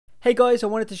Hey guys, I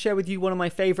wanted to share with you one of my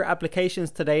favorite applications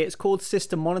today. It's called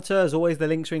System Monitor. As always, the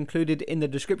links are included in the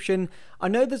description. I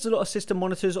know there's a lot of system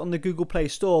monitors on the Google Play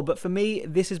Store, but for me,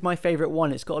 this is my favorite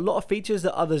one. It's got a lot of features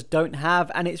that others don't have,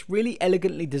 and it's really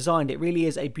elegantly designed. It really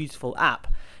is a beautiful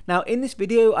app. Now, in this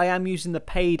video, I am using the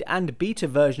paid and beta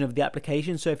version of the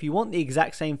application, so if you want the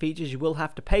exact same features, you will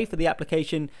have to pay for the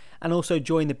application and also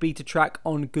join the beta track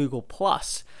on Google+.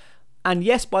 And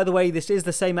yes, by the way, this is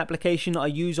the same application I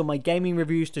use on my gaming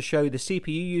reviews to show the CPU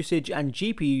usage and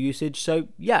GPU usage, so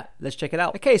yeah, let's check it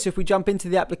out. Okay, so if we jump into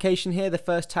the application here, the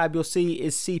first tab you'll see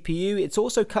is CPU. It's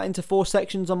also cut into 4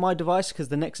 sections on my device because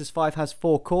the Nexus 5 has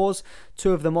 4 cores,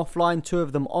 2 of them offline, 2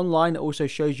 of them online. It also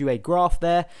shows you a graph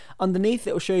there. Underneath,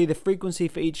 it will show you the frequency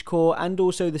for each core and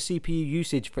also the CPU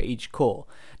usage for each core.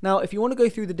 Now, if you want to go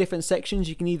through the different sections,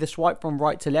 you can either swipe from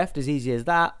right to left, as easy as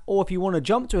that, or if you want to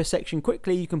jump to a section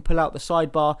quickly, you can pull out the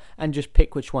sidebar and just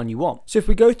pick which one you want. So if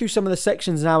we go through some of the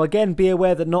sections now, again, be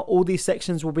aware that not all these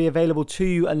sections will be available to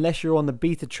you unless you're on the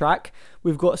beta track.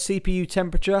 We've got CPU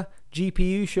temperature,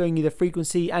 GPU showing you the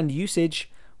frequency and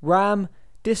usage, RAM,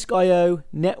 disk I/O,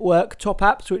 network, top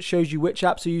apps, which shows you which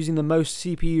apps are using the most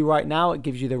CPU right now. It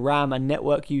gives you the RAM and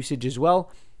network usage as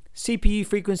well. CPU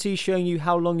frequency showing you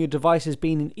how long your device has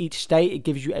been in each state. It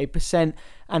gives you a percent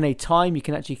and a time. You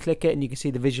can actually click it and you can see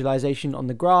the visualization on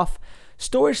the graph.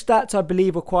 Storage stats, I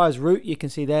believe, requires root. You can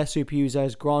see there, super user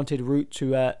has granted root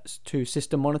to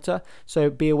System Monitor. So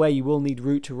be aware you will need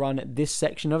root to run this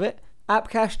section of it. App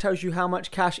cache tells you how much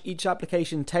cache each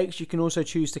application takes. You can also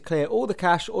choose to clear all the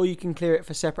cache or you can clear it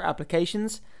for separate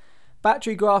applications.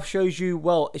 Battery graph shows you,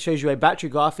 well, it shows you a battery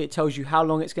graph. It tells you how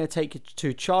long it's going to take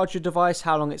to charge your device,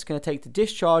 how long it's going to take to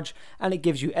discharge, and it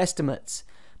gives you estimates.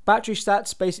 Battery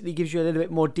stats basically gives you a little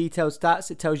bit more detailed stats.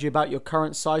 It tells you about your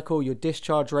current cycle, your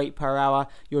discharge rate per hour,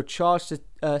 your charge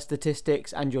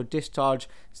statistics, and your discharge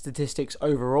statistics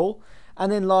overall.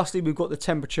 And then lastly, we've got the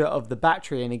temperature of the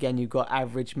battery, and again, you've got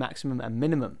average, maximum, and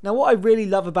minimum. Now, what I really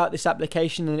love about this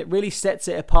application, and it really sets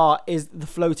it apart, is the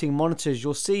floating monitors.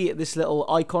 You'll see this little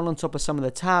icon on top of some of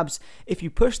the tabs. If you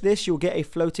push this, you'll get a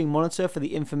floating monitor for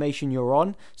the information you're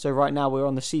on. So right now, we're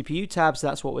on the CPU tab, so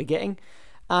that's what we're getting.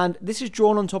 And this is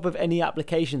drawn on top of any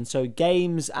application, so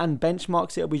games and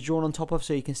benchmarks it'll be drawn on top of,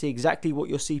 so you can see exactly what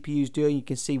your CPU is doing. You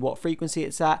can see what frequency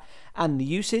it's at and the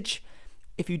usage.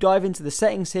 If you dive into the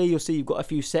settings here, you'll see you've got a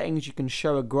few settings. You can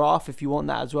show a graph if you want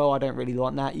that as well. I don't really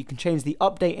want that. You can change the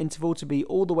update interval to be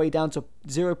all the way down to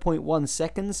 0.1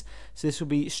 seconds. So this will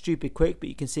be stupid quick, but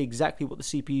you can see exactly what the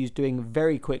CPU is doing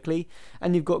very quickly.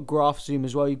 And you've got graph zoom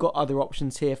as well. You've got other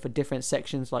options here for different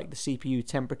sections like the CPU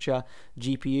temperature,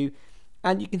 GPU.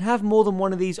 And you can have more than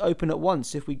one of these open at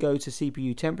once. If we go to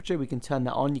CPU temperature, we can turn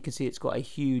that on. You can see it's got a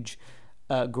huge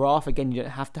graph. Again, you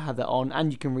don't have to have that on,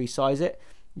 and you can resize it.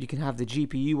 You can have the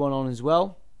GPU one on as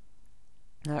well.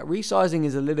 Resizing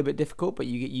is a little bit difficult, but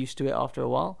you get used to it after a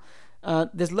while.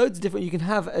 There's loads of different, you can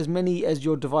have as many as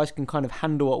your device can kind of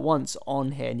handle at once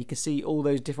on here, and you can see all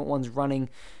those different ones running.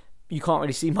 You can't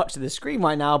really see much of the screen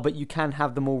right now, but you can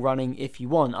have them all running if you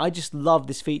want. I just love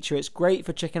this feature. It's great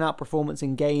for checking out performance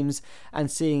in games and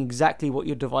seeing exactly what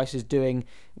your device is doing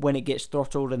when it gets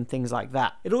throttled and things like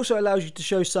that. It also allows you to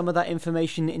show some of that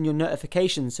information in your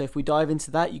notifications. So if we dive into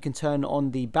that, you can turn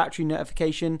on the battery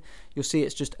notification. You'll see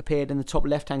it's just appeared in the top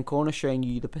left-hand corner showing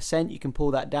you the percent. You can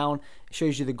pull that down. It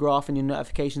shows you the graph in your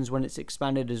notifications when it's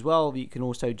expanded as well. You can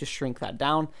also just shrink that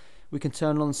down. We can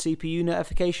turn on CPU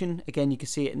notification. Again, you can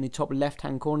see it in the top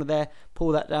left-hand corner there. Pull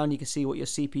that down. You can see what your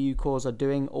CPU cores are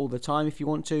doing all the time if you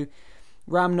want to.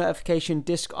 RAM notification,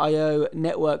 disk I/O,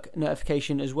 network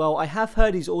notification as well. I have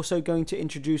heard he's also going to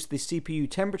introduce the CPU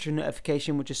temperature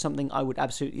notification, which is something I would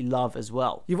absolutely love as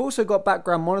well. You've also got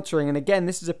background monitoring, and again,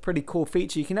 this is a pretty cool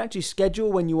feature. You can actually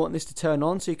schedule when you want this to turn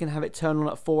on, so you can have it turn on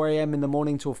at 4 AM in the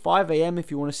morning till 5 AM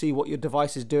if you want to see what your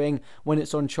device is doing when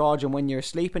it's on charge and when you're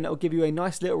asleep, and it'll give you a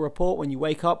nice little report when you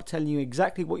wake up telling you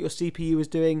exactly what your CPU is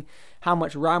doing, how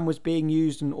much RAM was being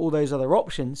used, and all those other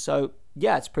options. So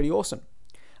yeah, it's pretty awesome.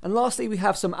 And lastly, we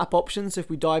have some app options. If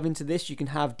we dive into this, you can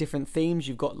have different themes.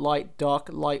 You've got light, dark,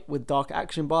 light with dark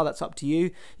action bar. That's up to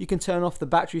you. You can turn off the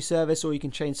battery service, or you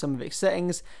can change some of its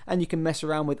settings, and you can mess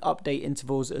around with update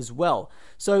intervals as well.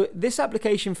 So this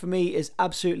application for me is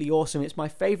absolutely awesome. It's my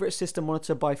favorite system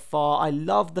monitor by far. I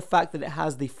love the fact that it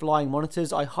has the flying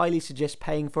monitors. I highly suggest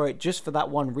paying for it just for that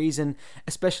one reason,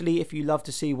 especially if you love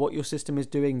to see what your system is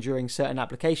doing during certain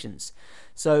applications.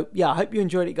 So yeah, I hope you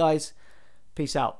enjoyed it, guys. Peace out.